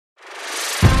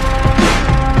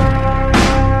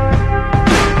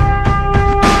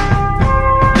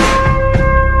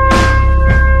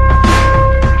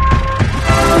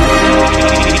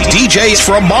DJs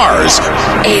from Mars.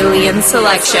 Alien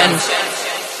Selection.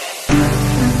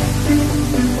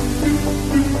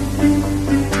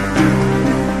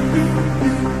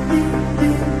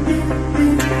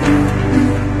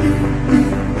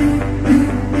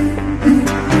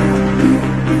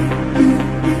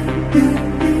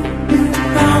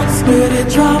 Bounce with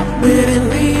it, drop with it,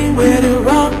 lean with it,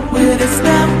 rock with it,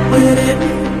 snap with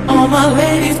it. All my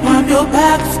ladies, pop your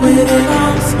backs with it.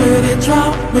 Bounce with it,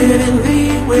 drop with it,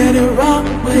 lean with it, rock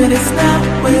with it,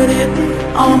 snap with it.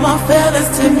 All my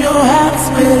fellas, tip your hats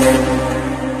with it.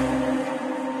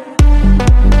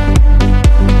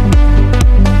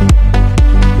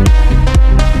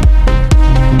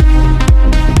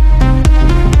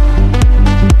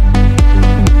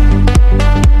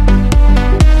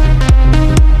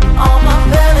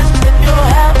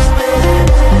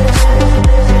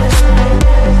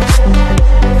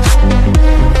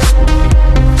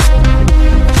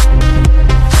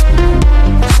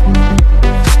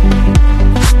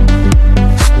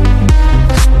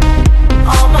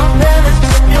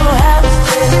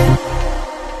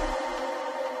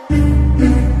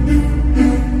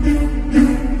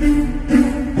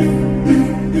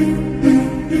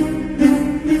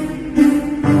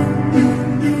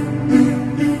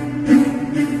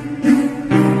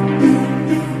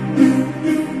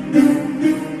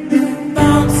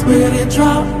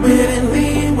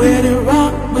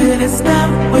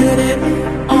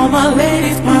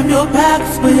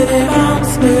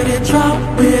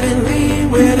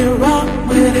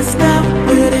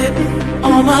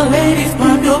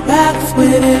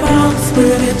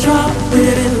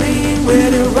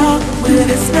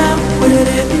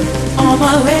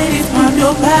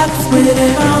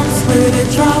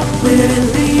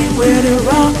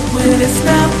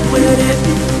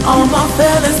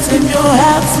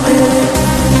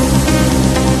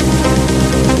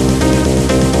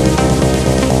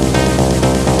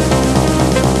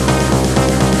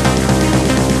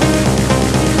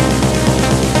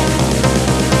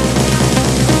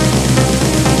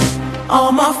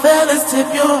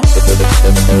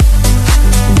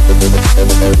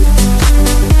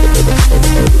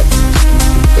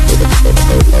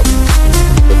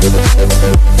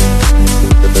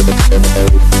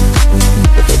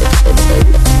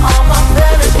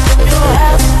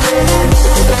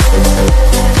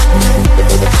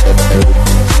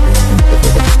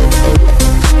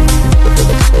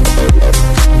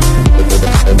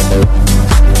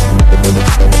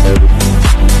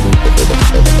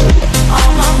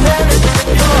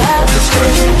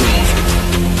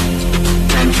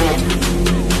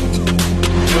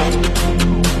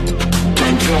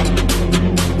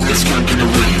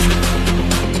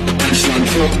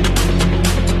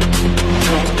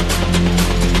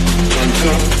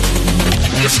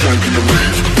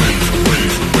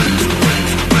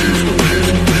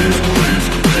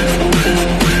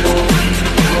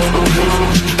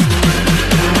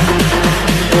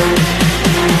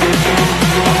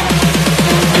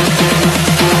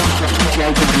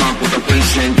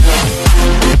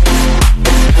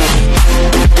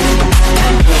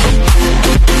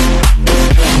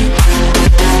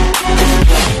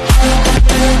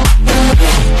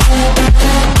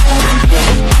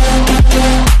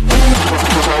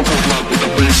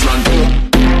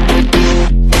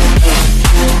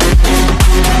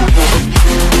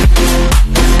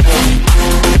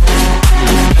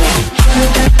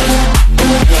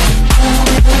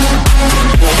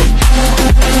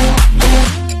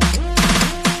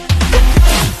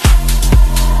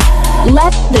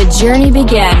 Journey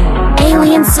begin.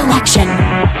 Alien Selection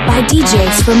by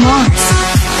DJs from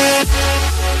Mars.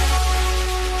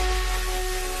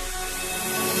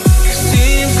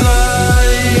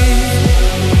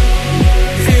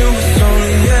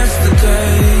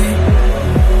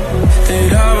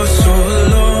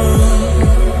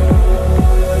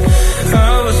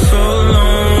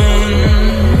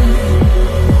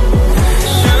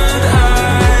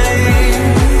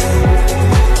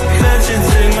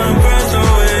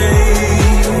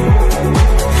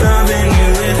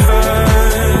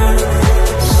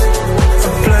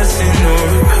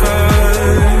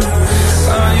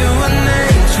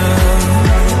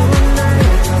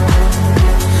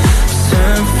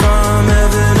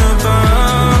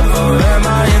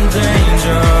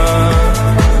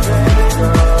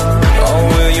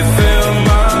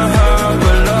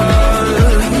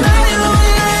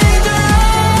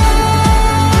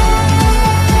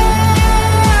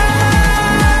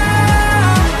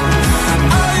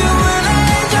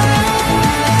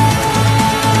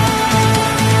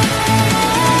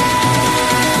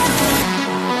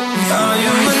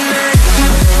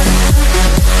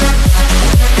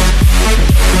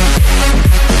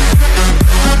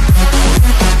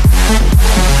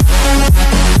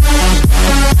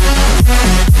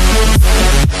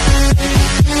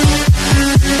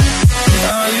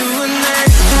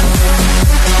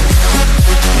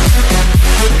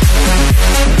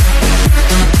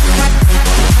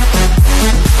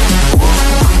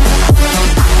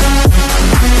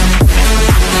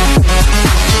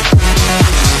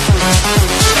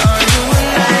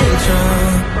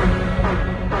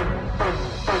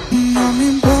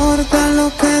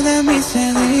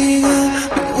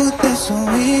 su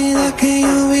vida, que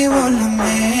yo vivo la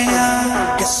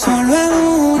mía. Que solo es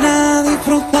una,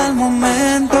 disfruta el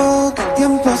momento, que el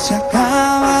tiempo se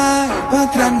acaba y para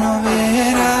atrás no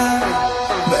viera.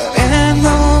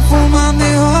 Bebiendo, fumando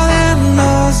y jodiendo,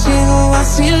 sigo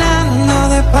vacilando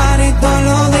de party todos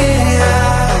los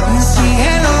días. Me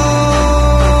siguen.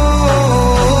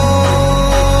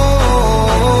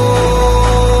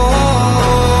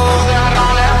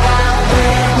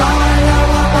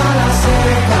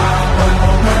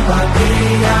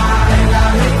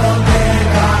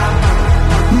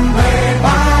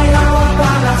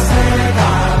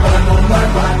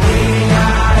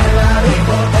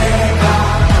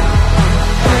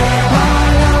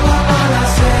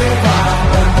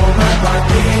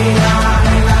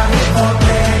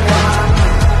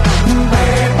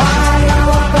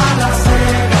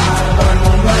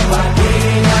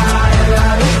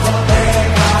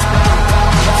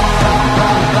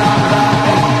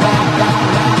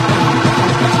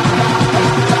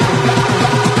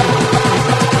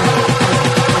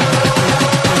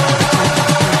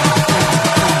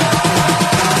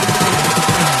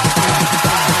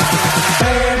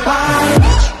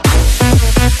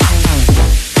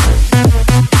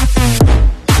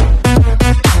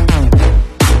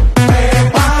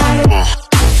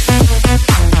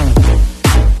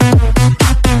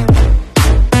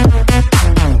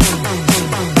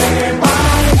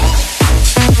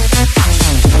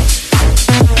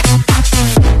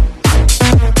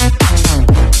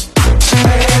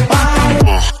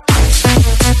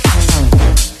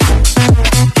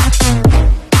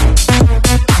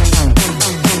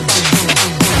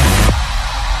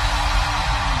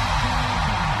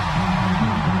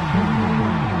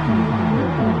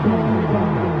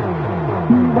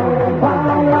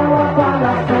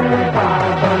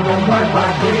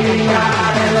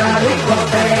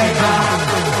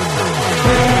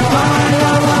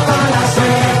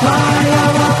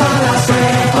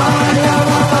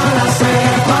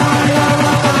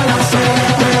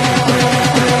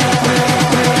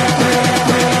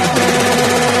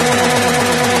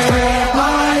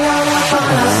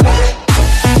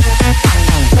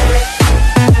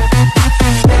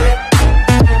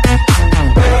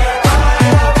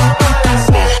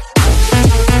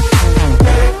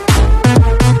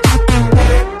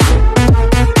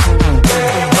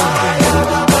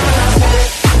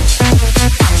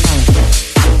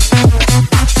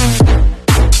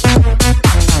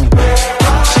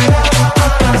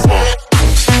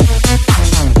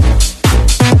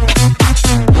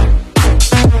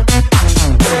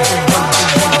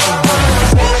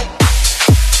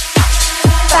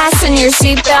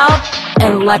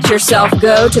 And let yourself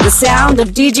go to the sound of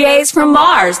DJs from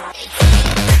Mars.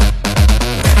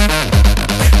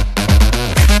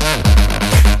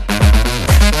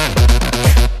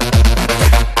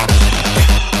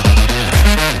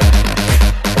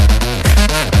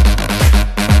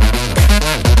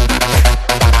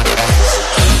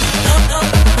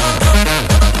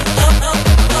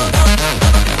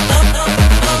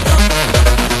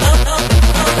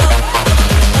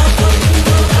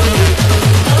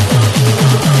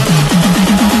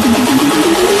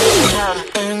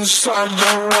 Inside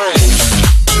the rave.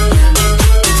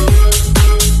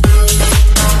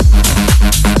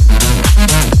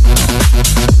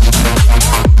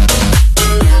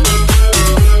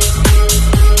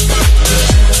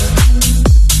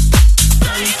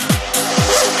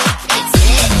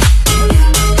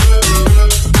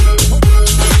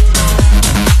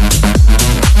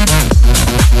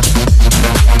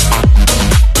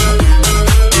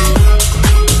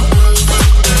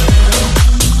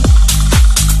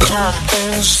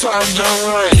 Inside the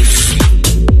rave.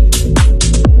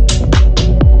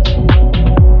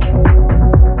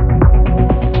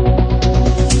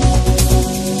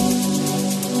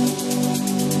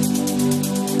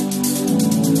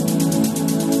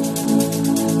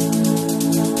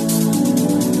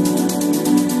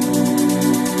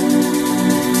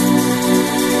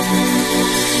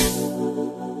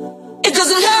 It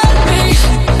doesn't hurt me.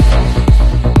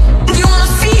 You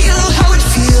wanna feel how it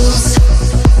feels.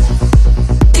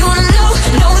 You wanna know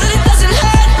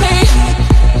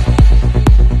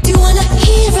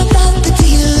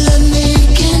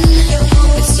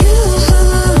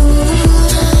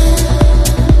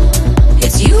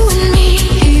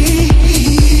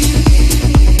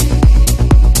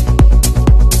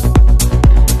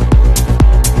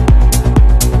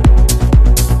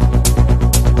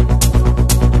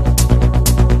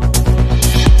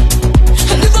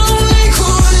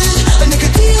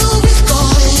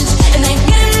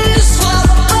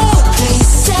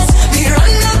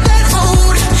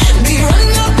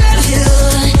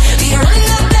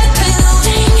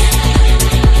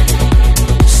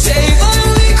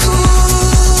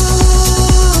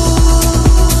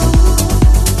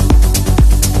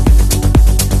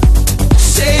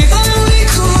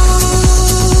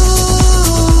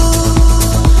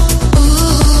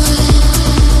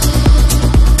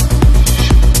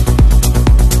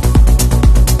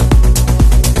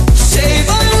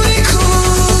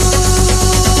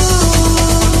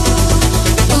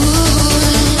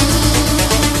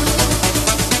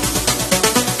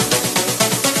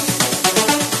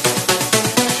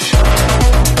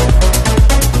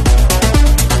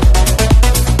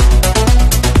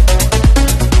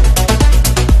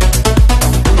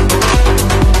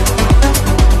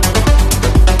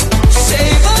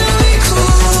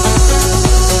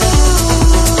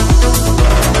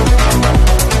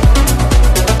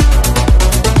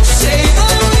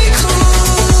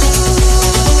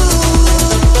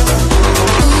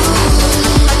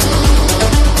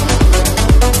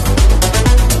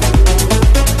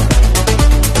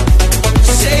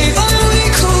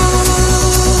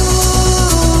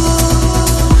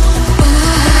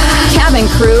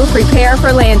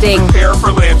for landing. Prepare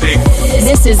for landing.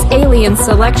 This is Alien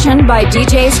Selection by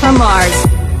DJs from Mars.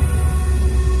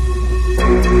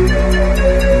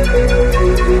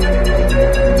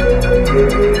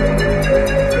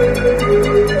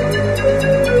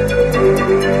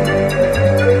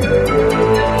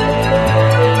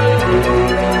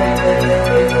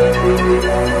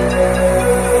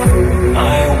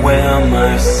 I wear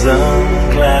my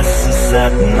sunglasses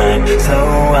at night so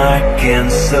I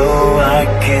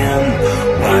can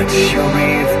watch you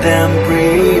read them,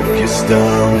 brief your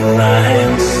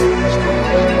storylines.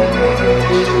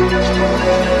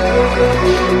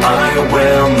 I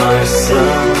wear my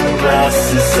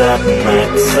sunglasses at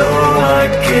night so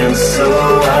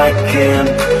I can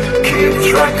keep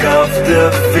track of the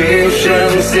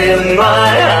visions in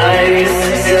my eyes,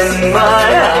 in my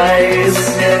eyes,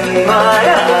 in my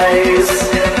eyes.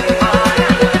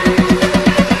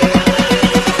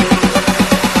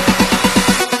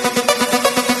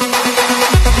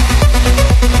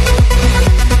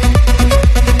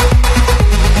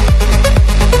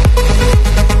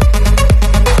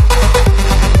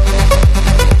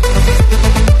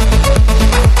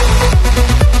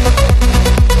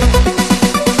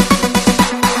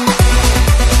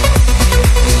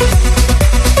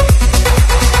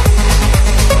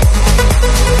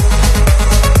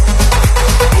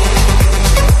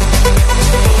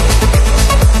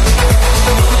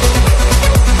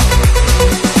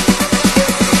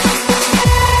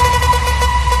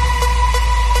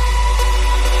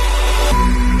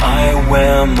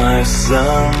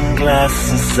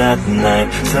 Sunglasses at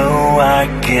night so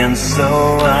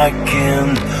I can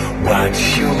watch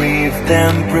you read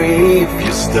them, brief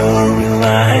your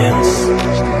storylines.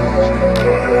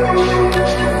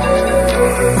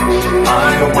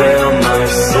 I wear my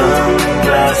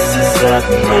sunglasses at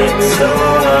night so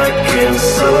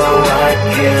I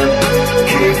can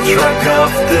keep track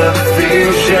of the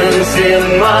visions in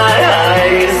my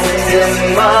eyes, in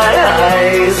my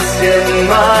eyes, in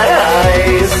my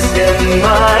eyes, in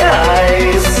my eyes,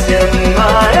 in my eyes, in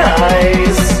my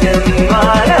eyes, in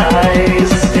my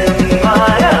eyes, in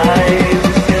my eyes.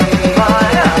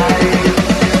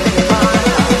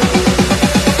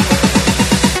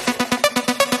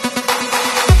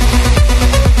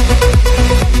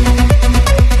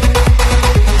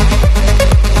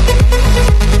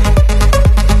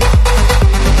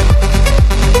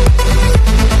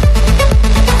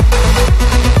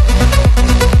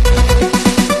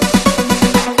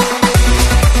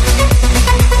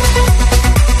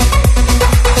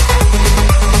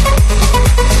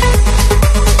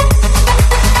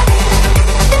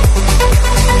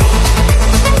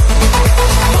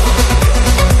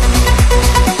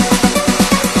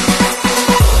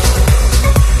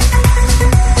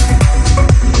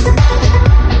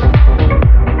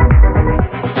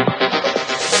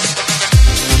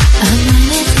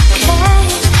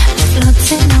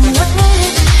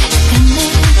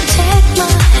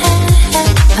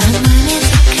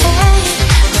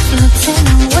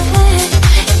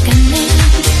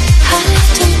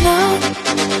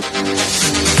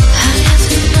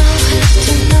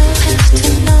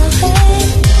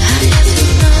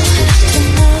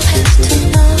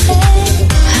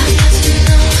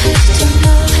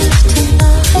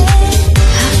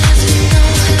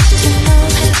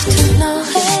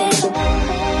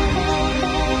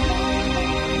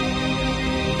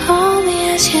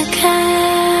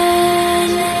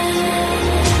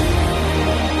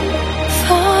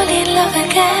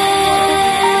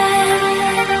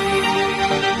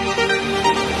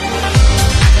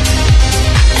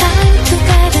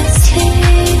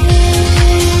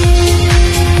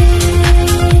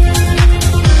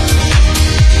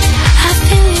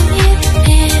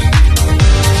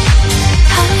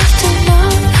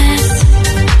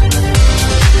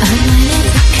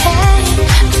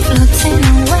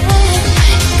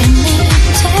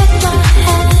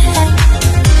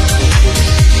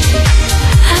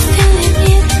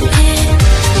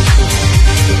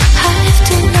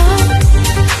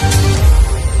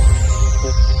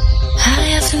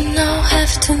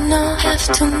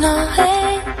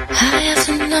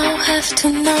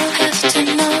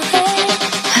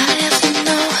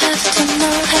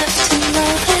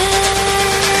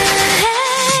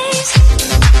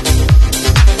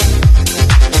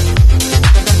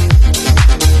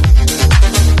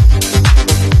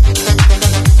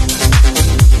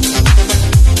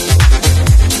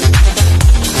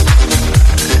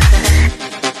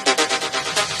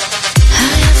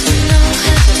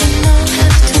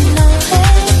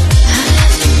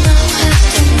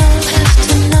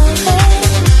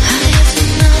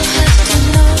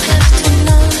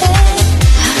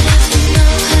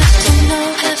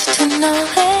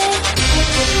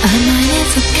 I know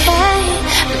it's okay,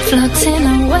 I'm floating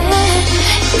away.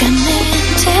 Got me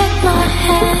and take my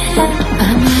hand.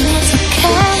 I know it's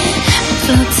okay, I'm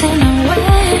floating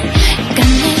away.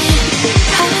 Got me,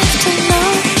 have to know.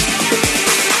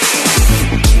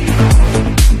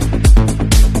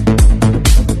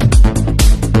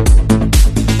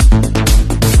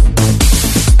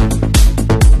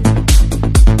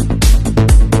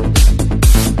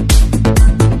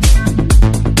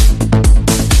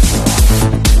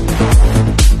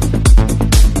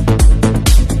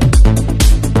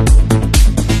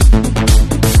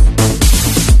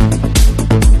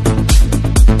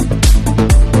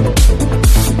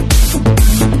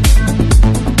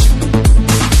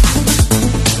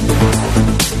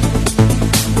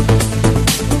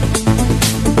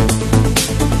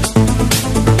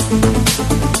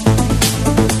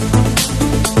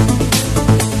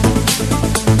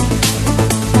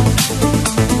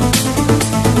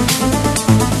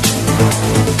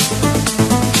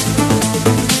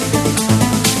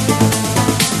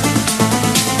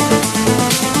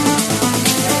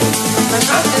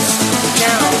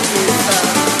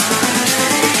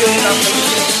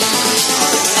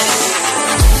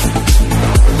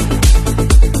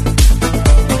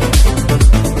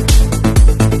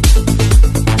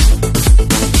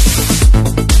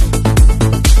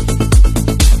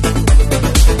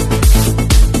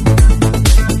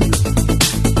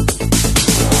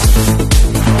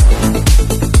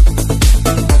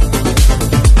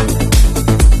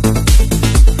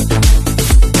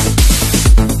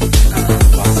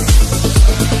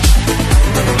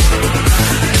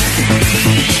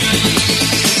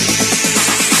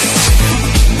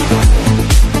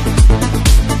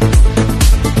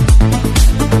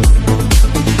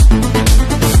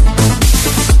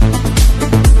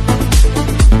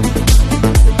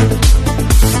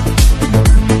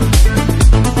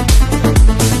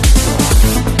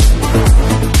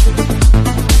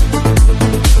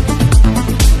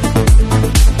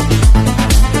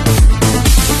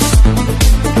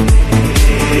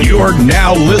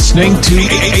 Now listening to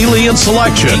Alien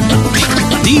Selection,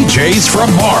 DJs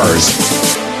from Mars.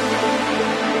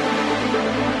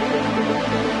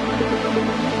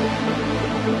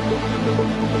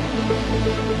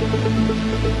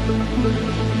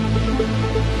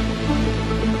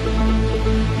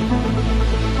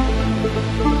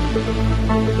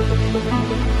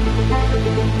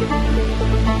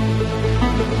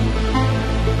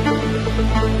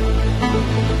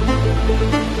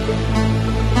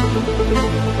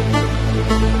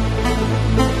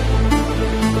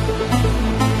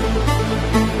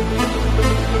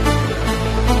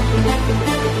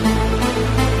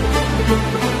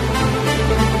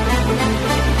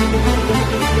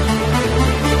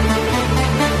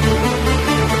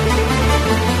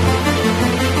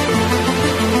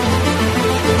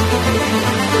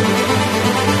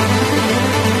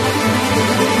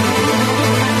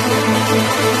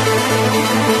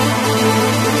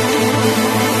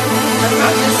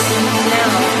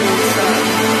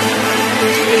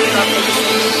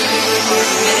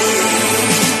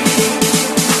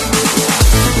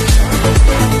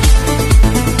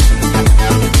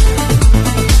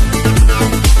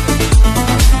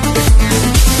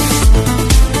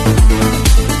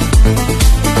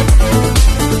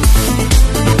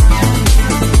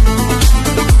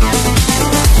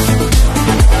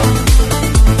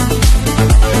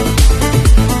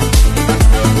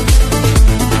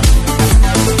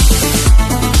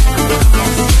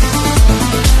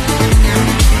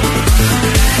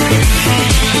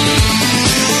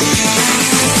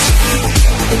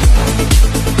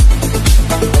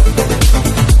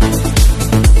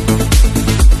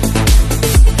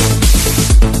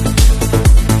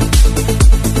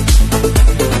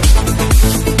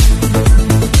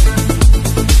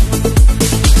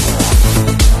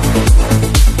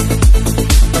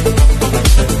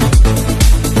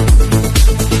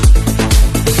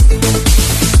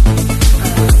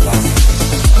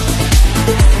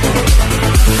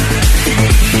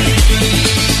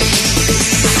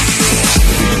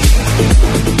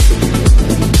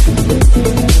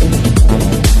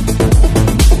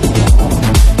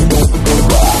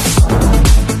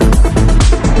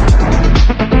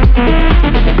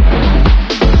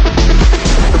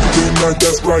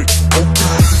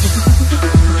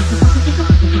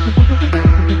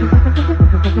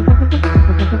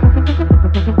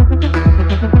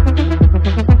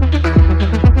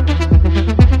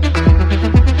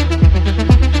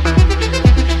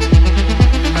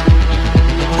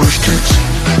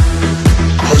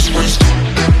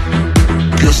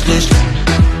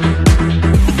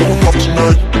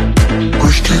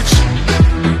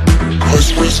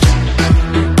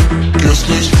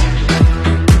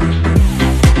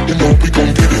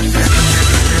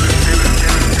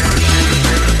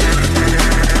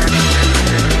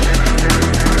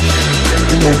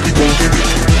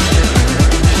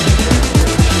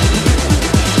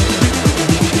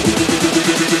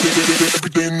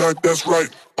 that's right,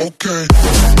 okay.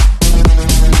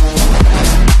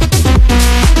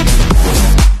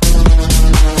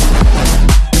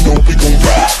 You know we gon'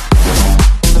 ride.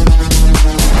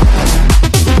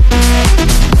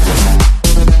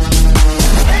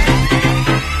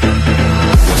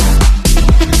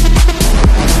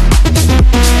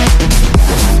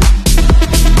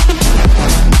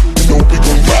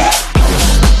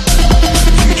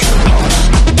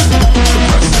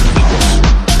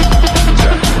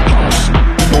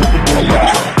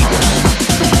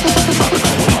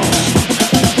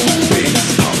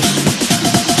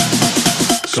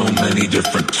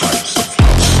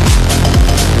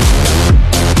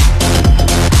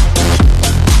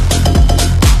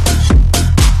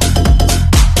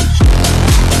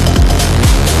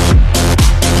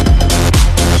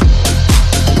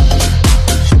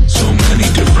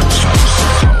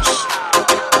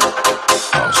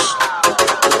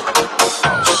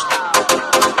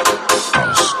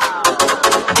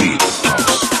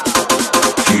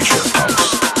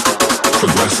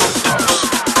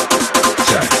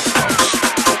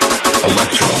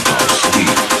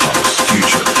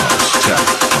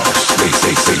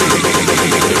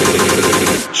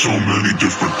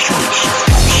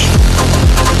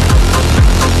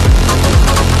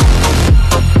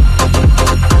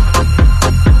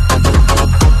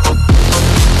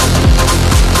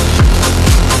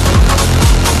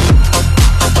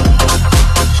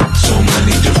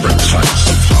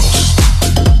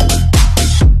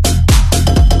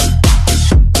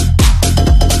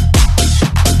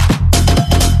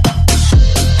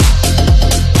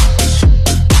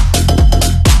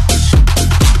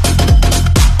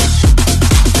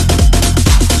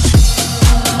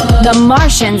 The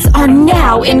Martians are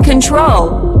now in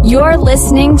control. You're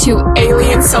listening to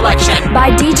Alien Selection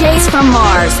by DJs from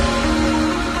Mars.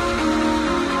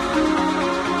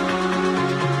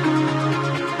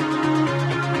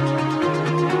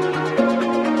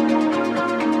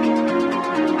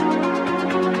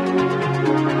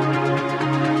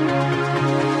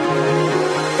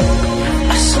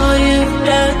 I saw you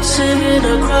dancing in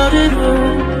a crowded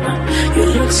room. You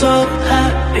look so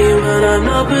happy when I'm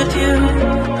not with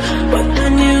you. But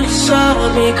then you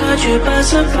saw me, caught you by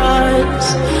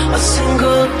surprise. A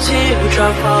single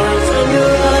teardrop falling from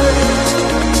your eyes.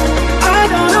 I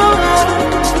don't know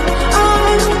how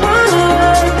I run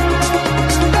away.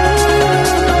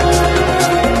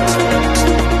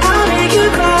 I'll make you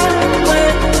cry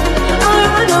when I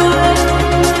run away.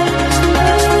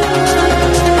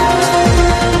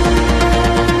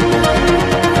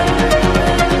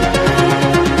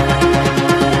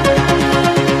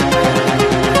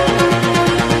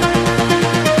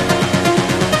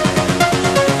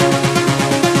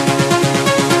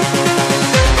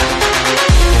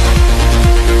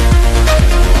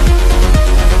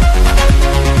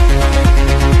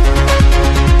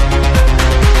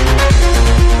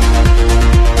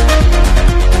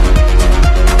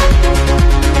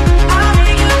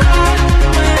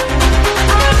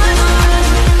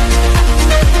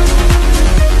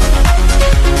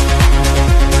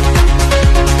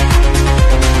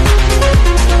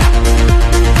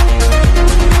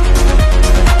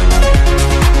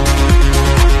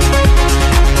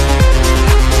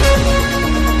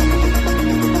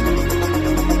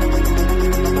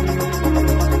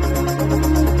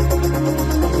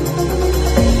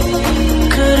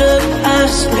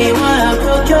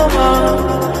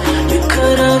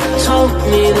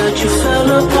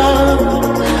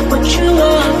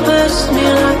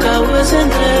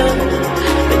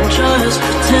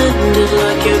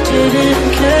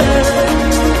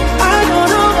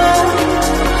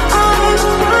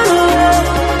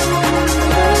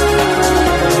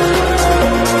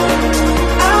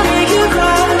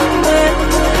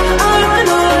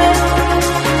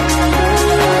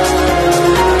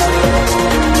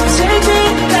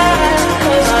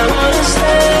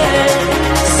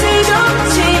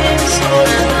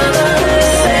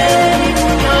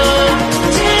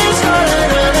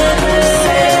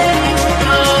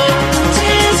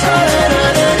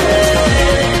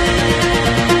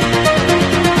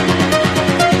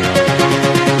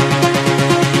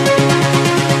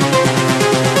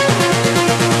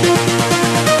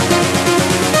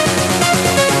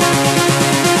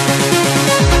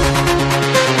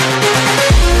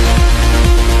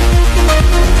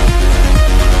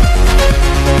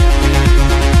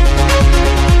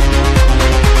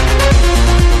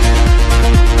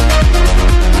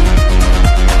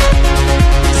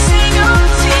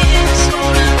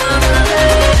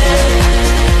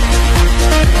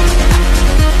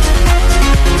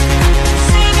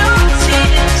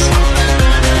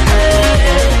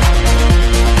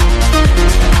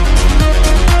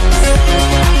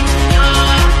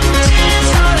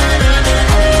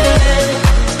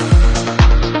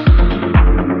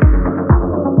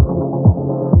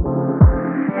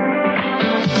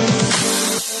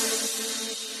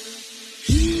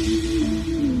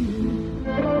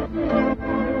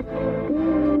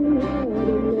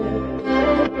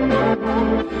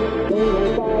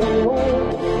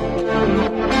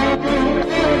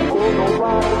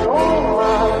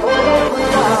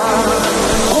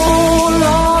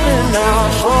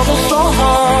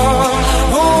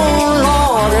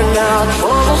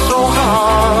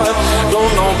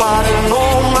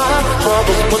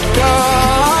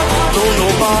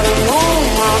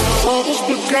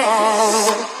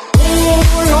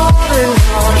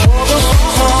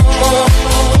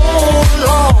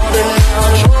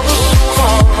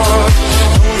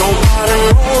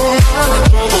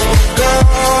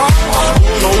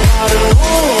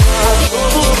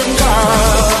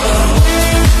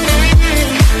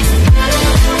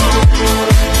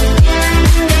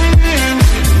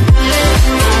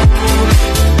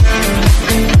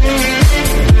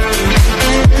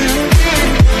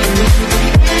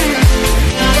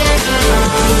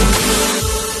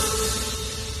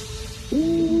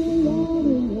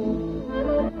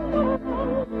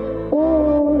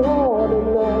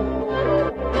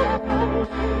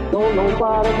 Don't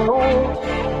nobody know.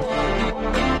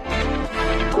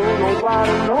 Don't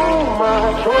nobody know my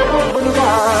troubles been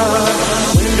gone.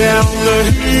 Went down the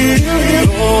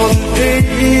hill on the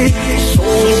day.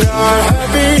 Soul got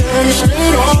happy and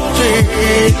stayed all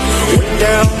day. Went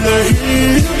down the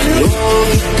hill on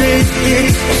the day.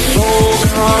 Soul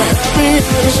got happy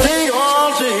and stayed all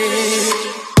day.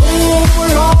 Oh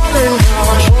Lord, and now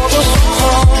trouble so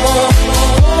hard.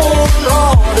 Oh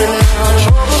Lord, and now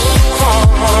trouble so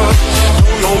hard.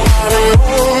 Don't nobody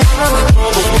know my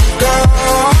troubles been gone.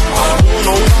 Don't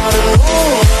nobody know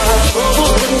my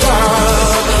troubles been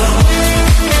gone.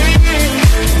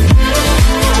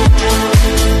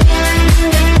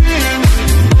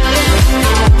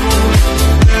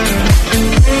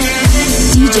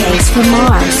 DJs from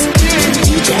Mars.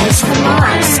 DJs from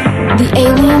Mars. The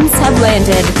aliens have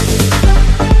landed.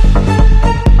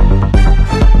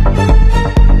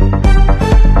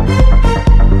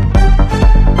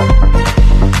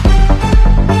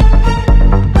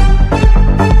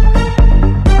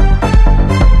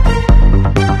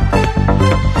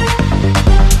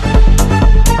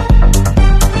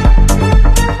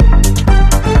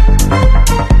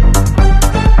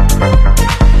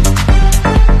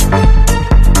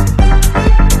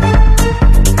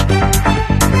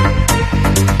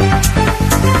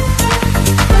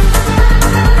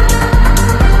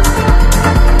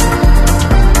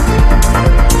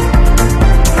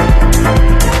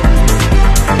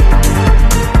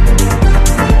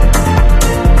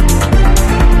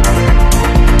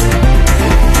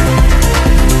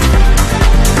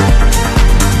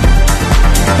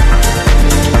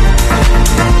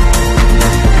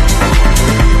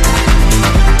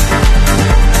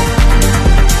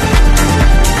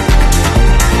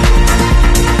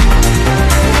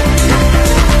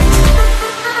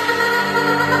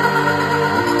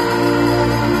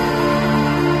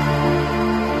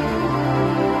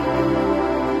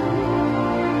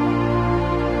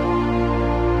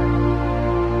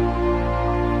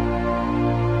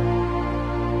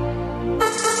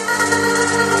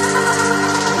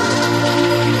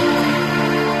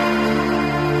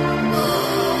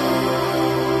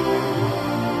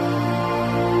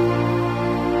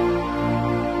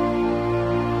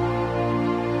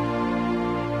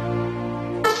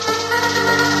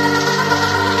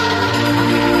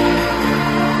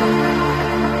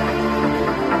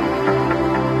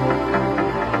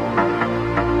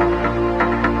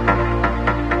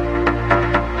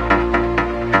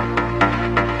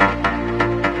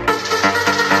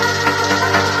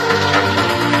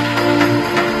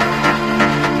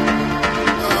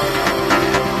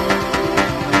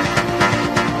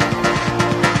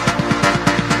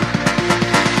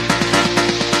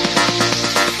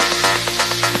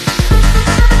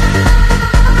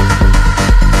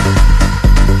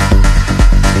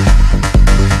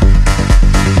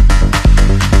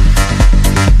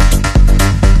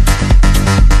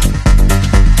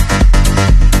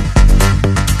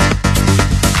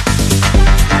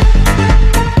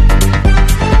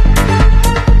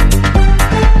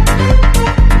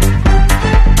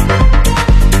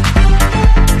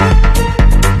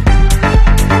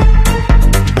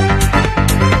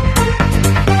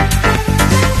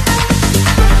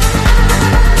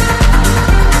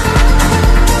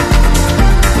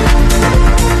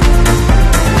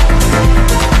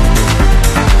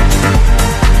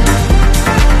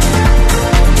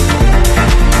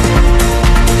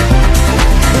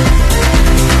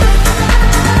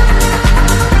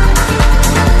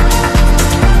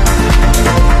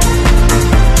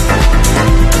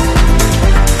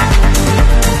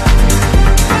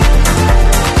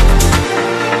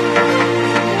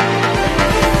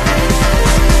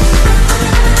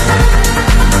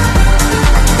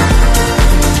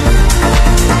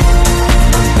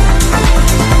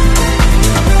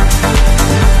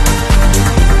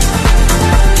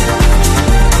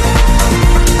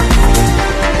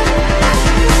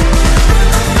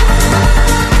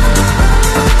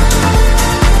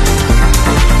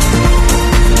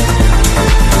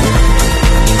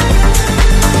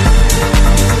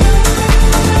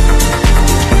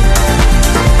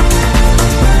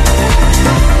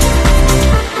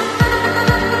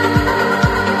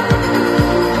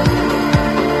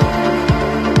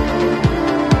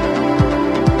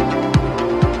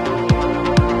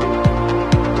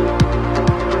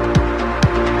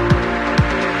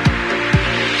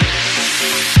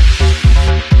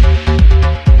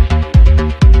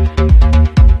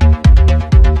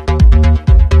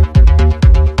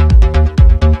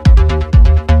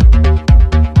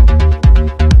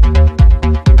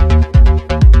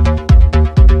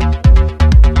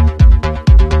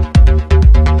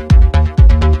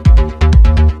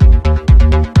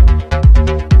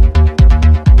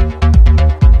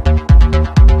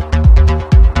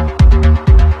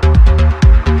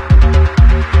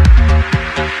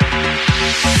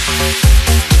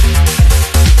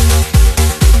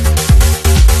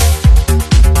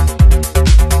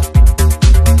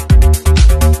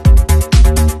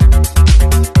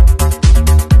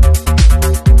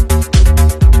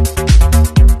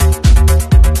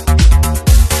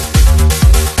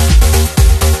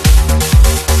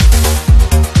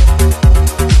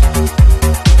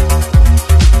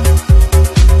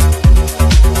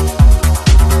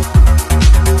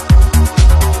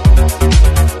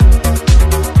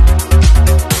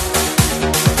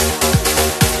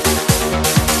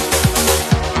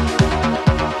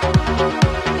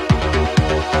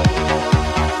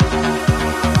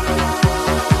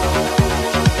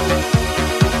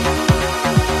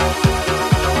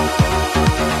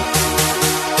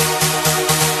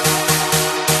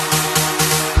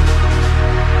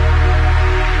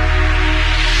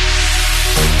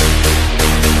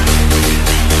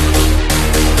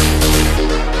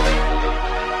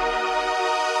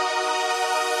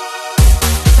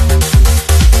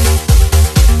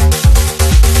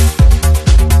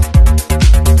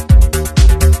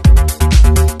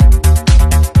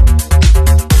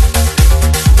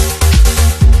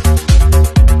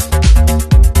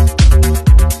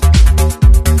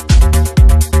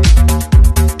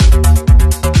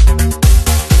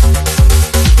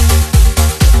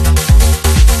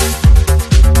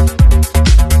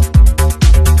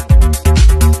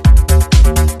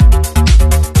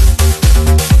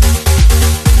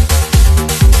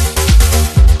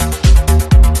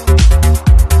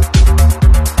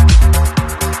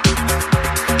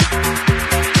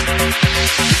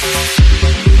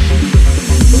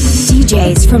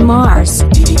 Mars.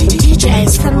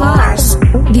 DJs from Mars.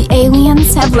 The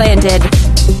aliens have landed.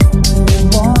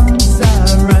 Once I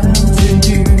ran to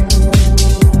you,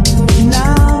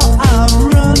 now I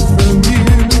run from you.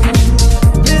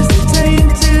 This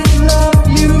tainted love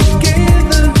you've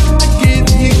given, I give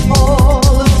you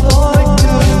all a boy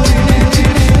could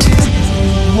give.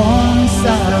 Once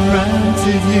I ran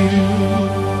to you,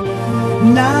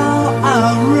 now I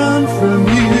run from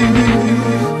you.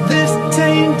 This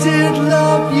tainted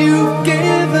love you've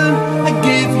given, I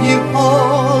give you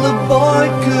all a boy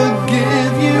could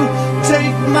give you.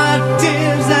 Take my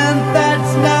tears and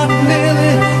that's not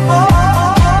nearly all.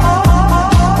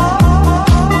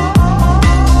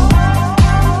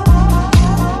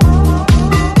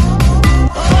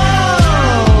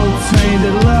 Oh,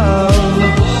 tainted love,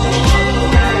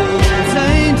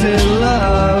 tainted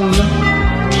love.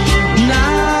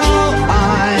 Now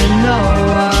I know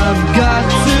I've got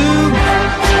to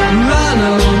run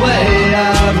away,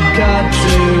 I've got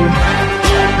to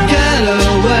get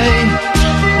away.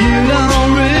 You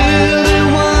don't really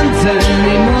want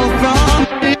any more from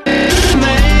me.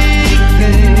 Make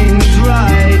things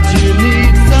right, you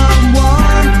need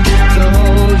someone to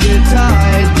hold you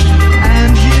tight.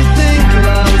 And you think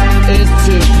love is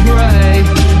to pray,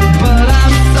 but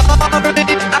I'm sorry,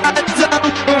 I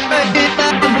don't pray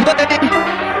that way.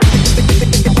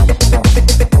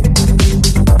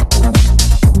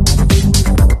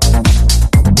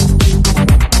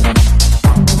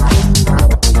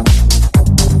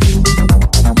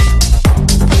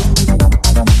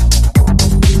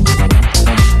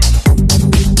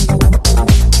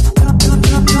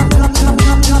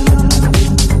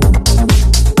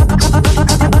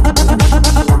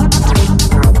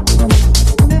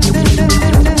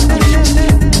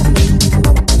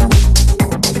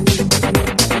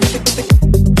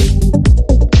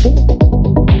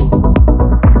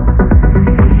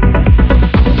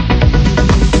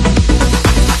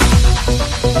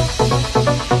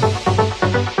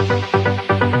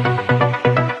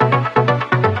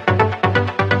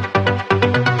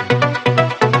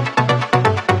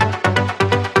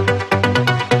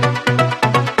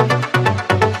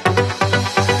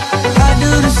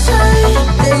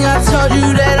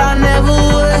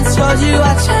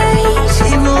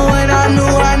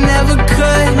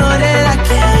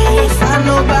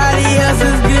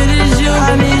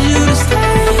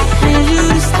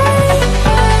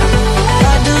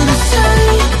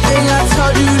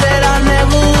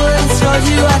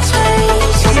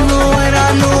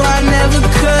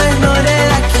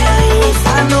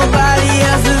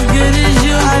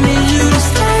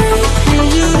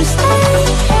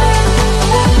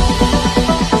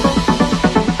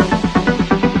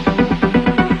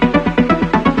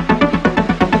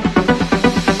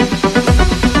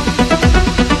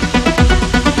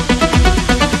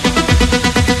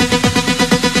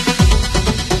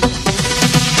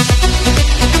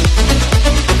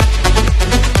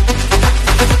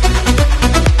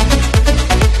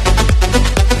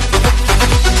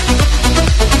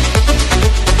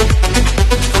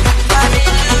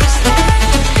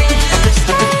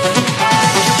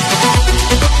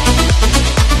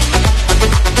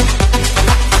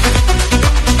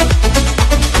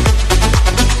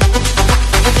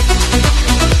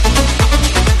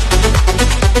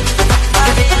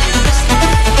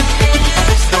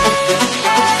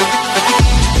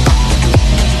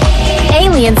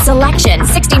 Selection,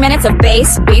 60 minutes of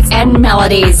bass, beats, and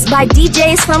melodies by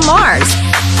DJs from Mars.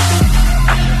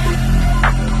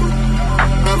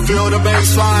 I feel the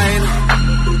bass line.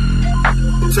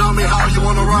 Tell me how you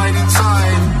wanna ride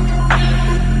inside.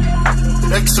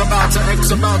 X amount to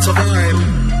vibe.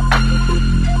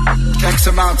 X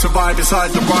amount to vibe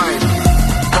beside the ride.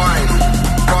 Ride,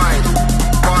 ride,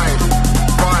 ride,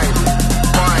 ride,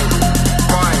 ride,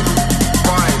 ride,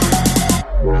 ride.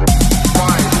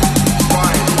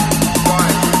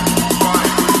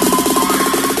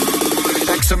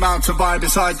 Amount to vibe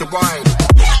beside the ride.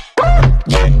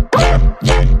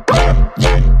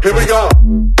 Here we go.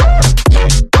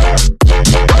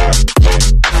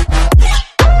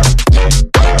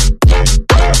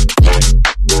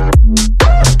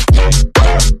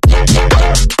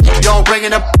 Yo,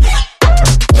 bringing up.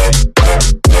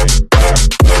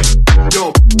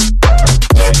 Yo.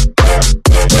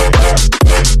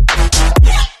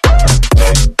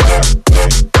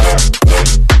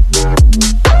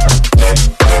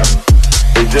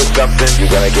 Just something you're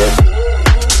gonna get.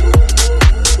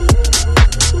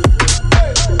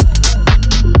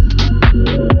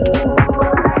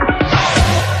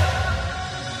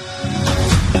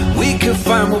 We could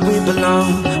find where we belong.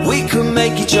 We could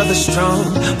make each other strong.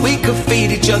 We could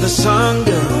feed each other's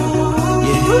hunger.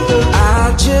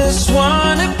 I just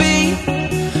wanna be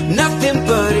nothing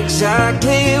but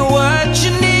exactly what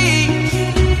you need.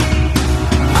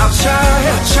 I'll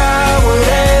try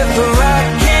whatever I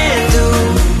can do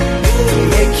to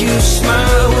make you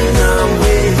smile when I'm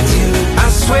with you. I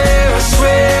swear,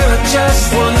 I just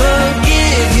wanna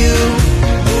give you.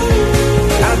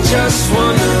 I just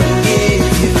wanna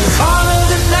give you all of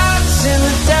the nights and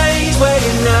the days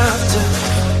waiting after,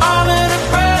 all of the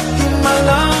breath in my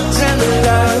lungs and the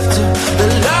laughter, the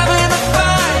love and the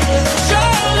fight is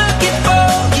all looking for.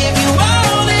 Give you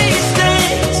all these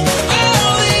things and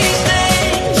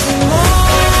more.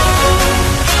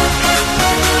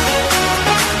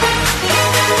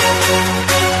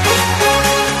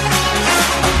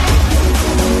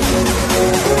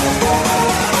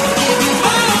 Give you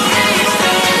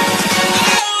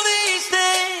all these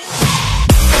things.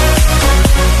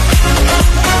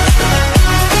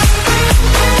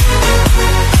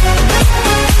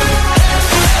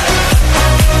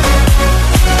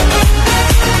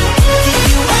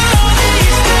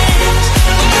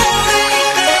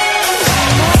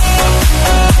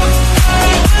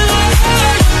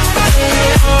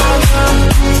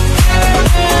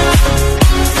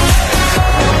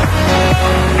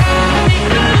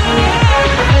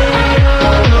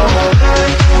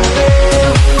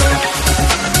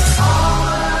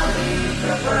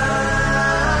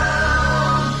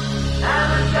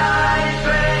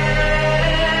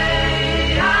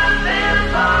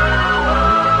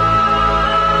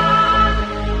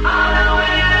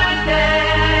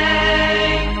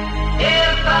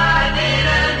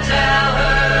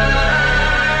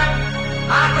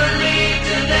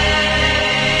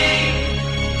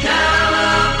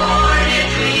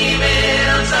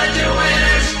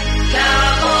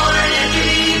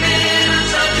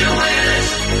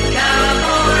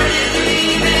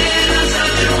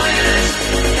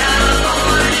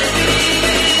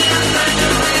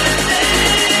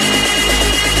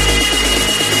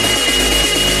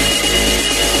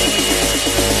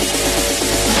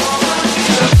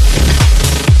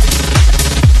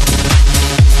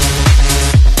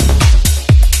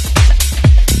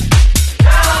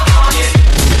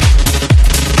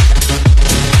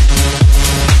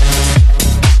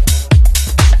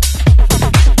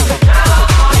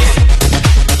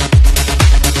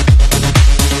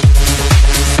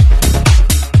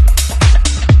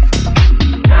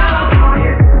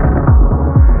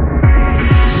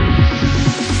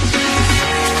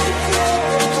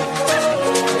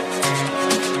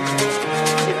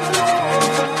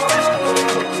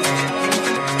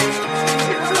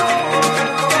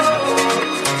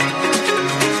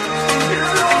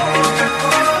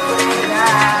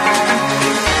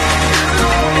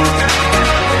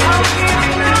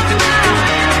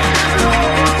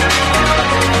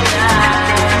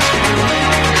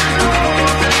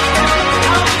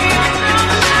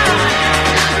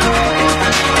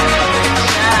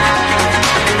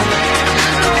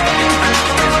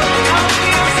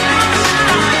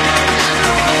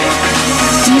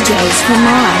 DJs from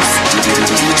Mars.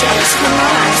 DJs from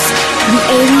Mars. The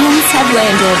aliens have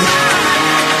landed.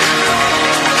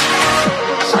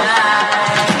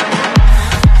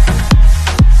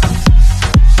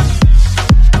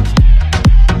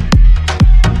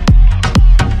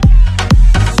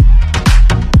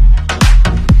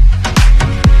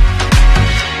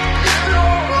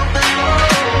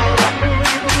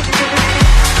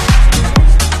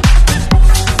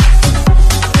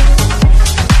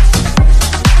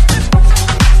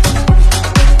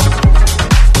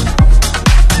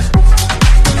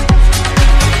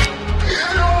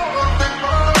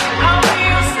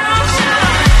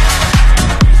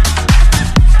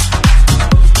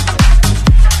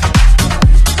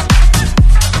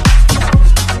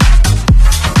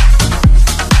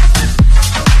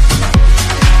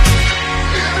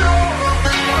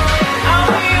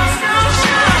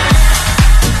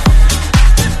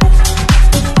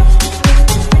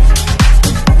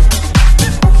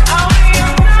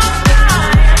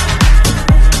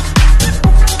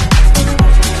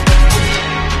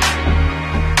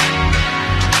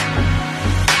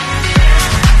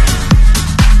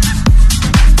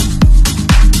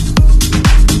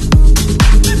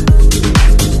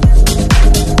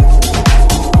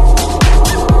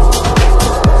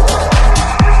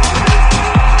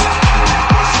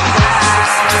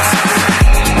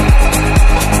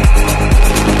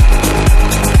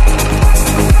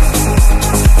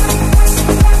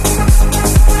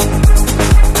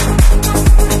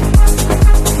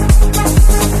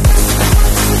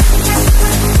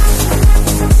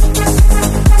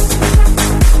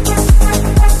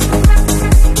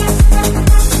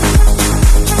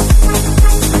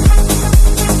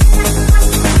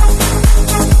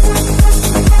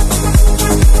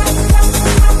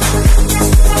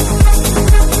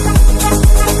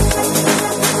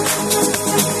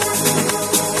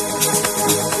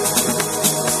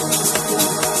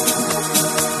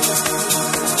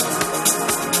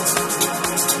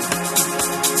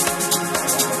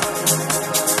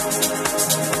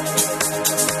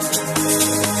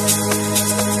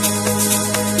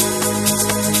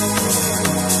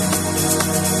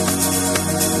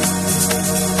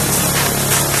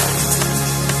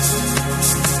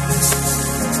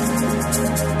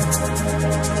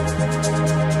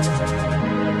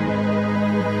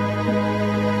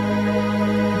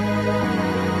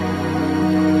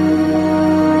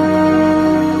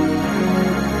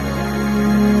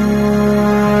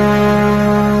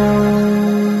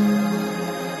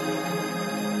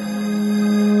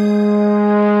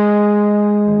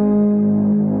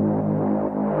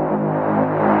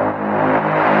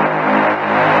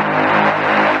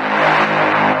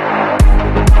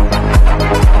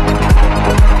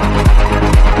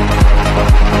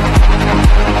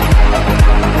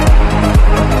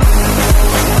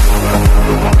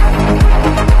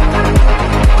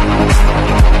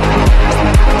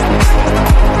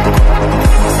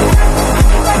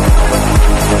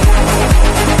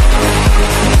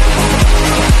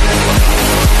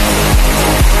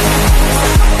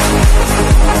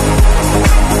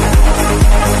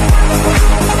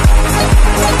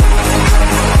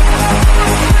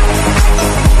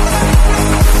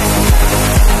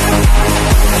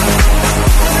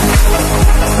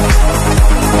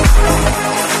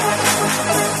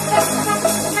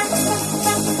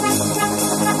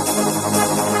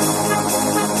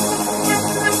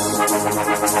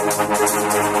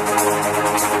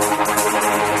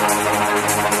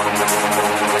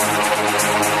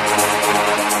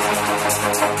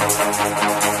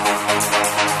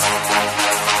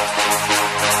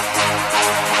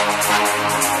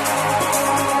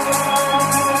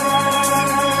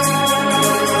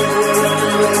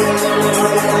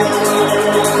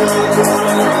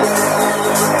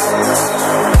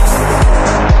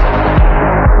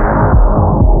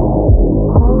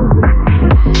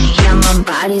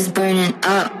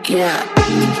 up, yeah.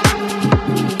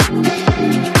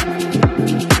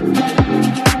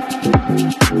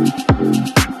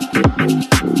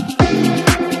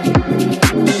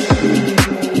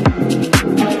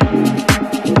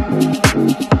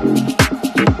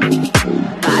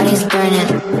 Body's burning,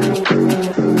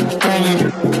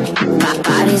 burning.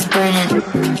 Body's burning,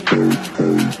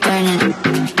 burning.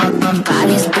 My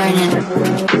body's burning,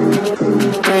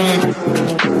 burning.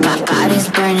 My body's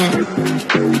burning,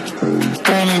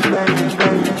 burning.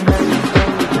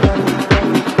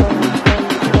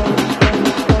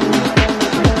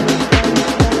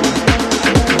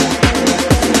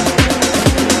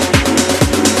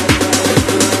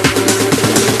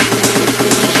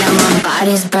 Yeah, my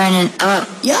body's burning up.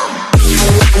 Yeah.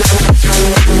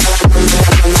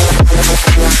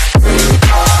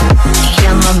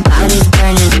 Yeah, my body's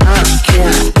burning up,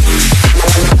 yeah.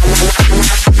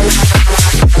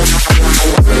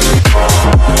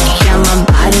 Yeah, my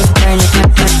body's burning,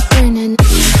 burning.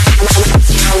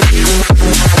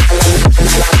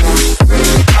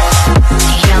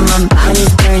 Yeah, my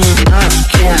body's burning up,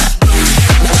 yeah.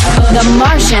 The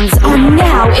Martians are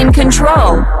now in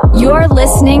control. You're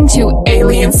listening to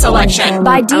Alien Selection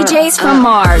by DJs from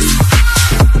Mars.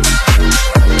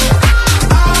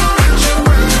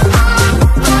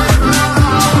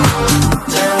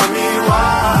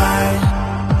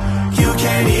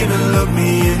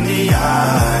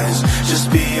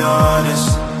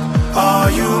 Honest, are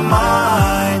you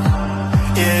mine?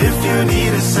 Yeah, if you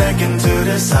need a second to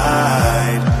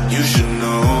decide, you should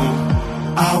know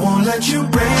I won't let you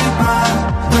break my,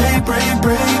 break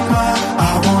my.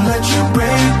 I won't let you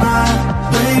break my,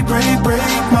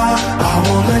 break my. I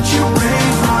won't let you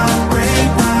break my, break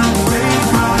my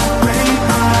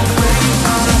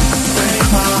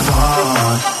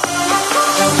heart.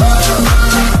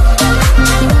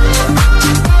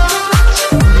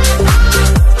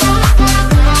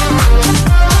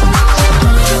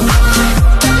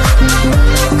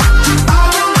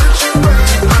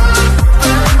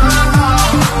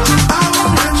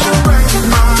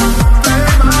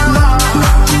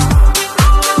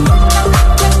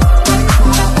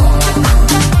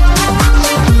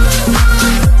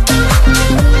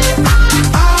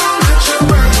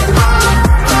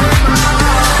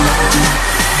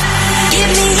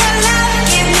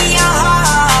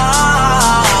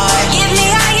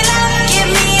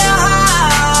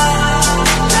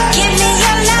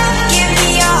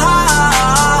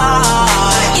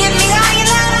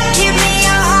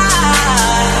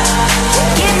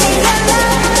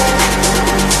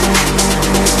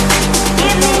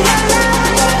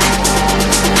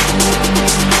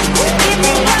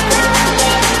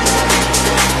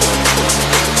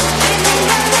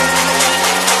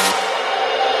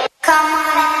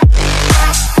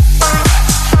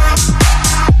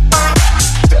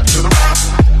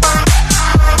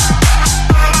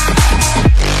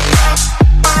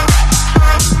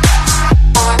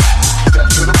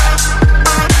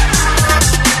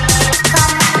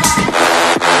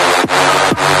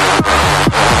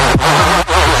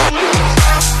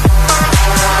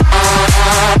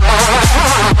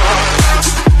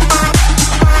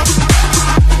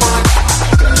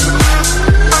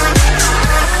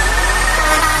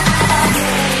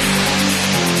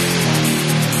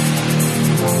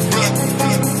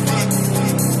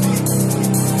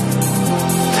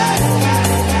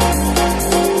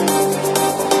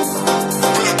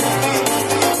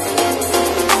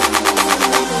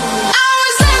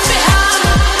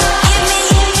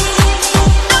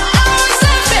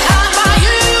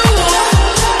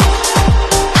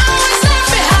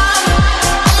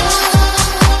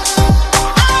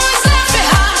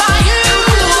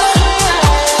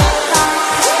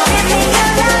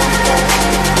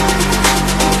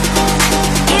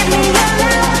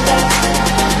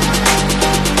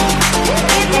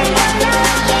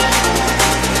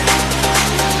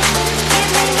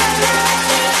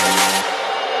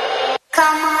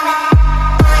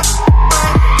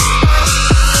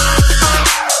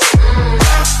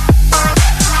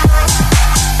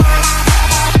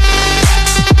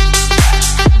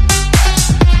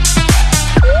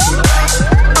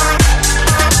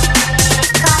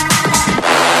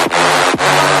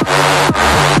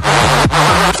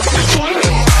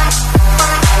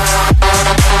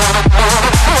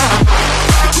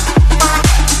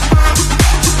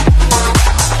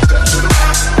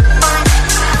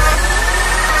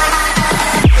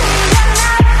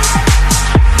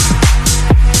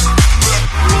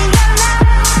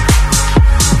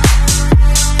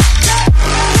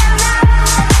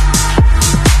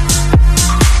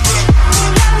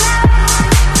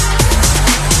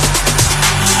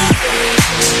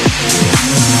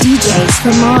 DJs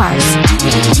from Mars.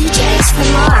 DJs from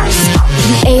Mars.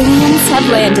 The aliens have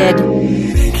landed.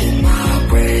 Making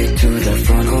my way to the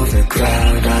front of the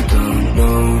crowd. I don't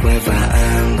know where I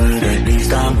am, but at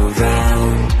least I'm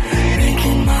around.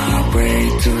 Making my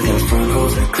way to the front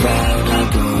of the crowd.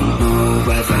 I don't know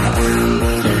where I am,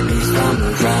 but at least I'm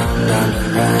around.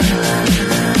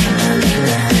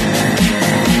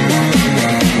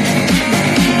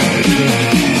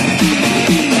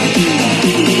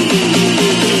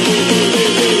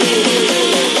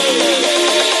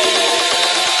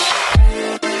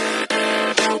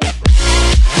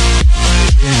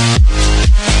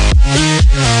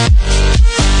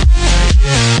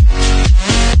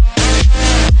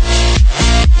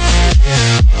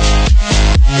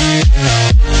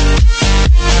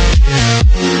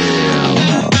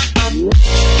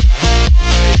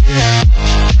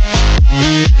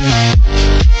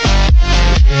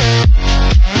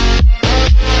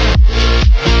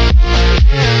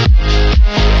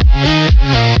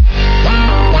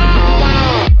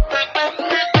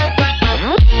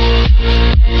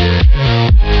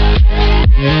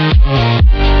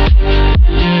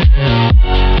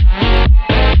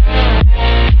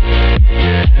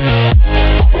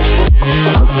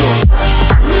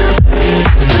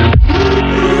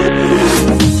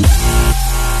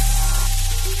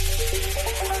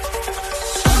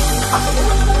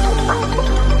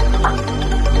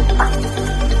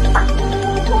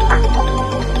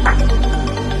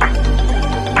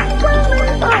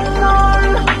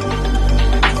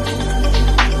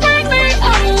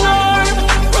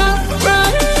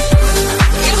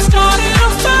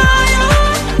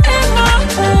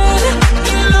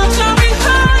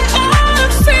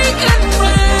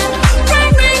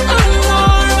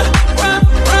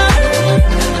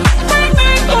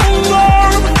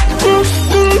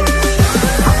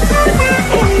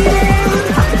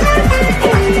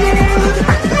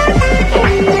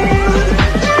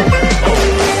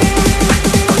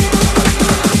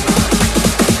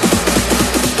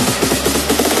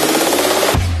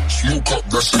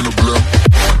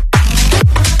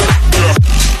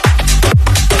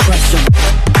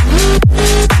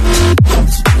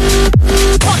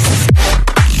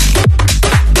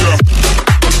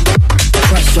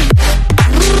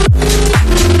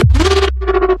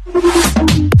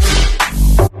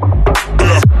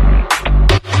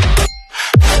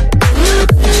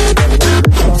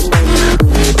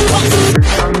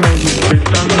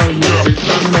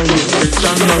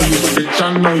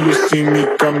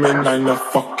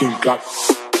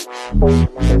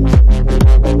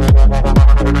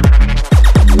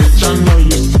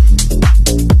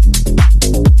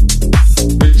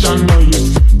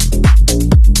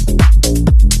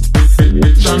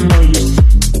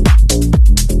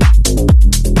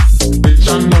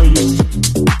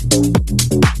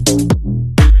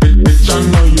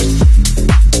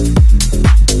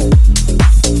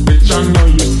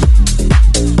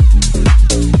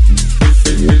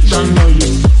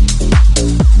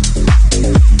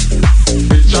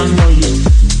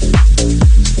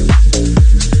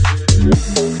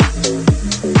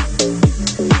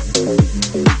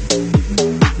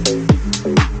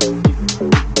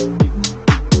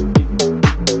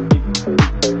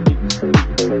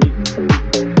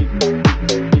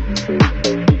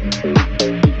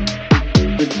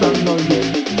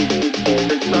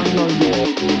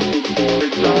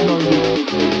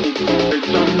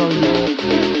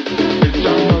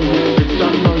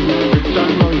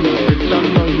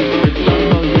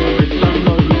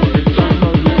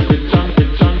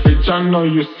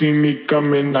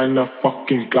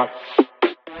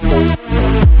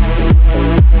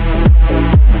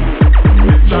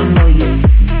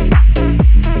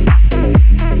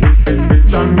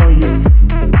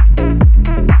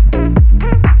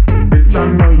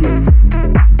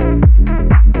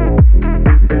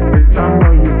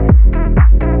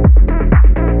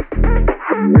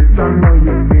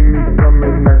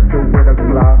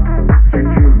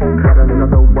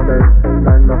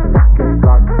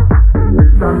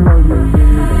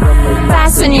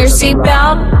 Fasten your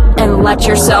seatbelt and let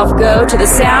yourself go to the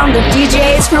sound of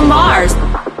DJs from Mars.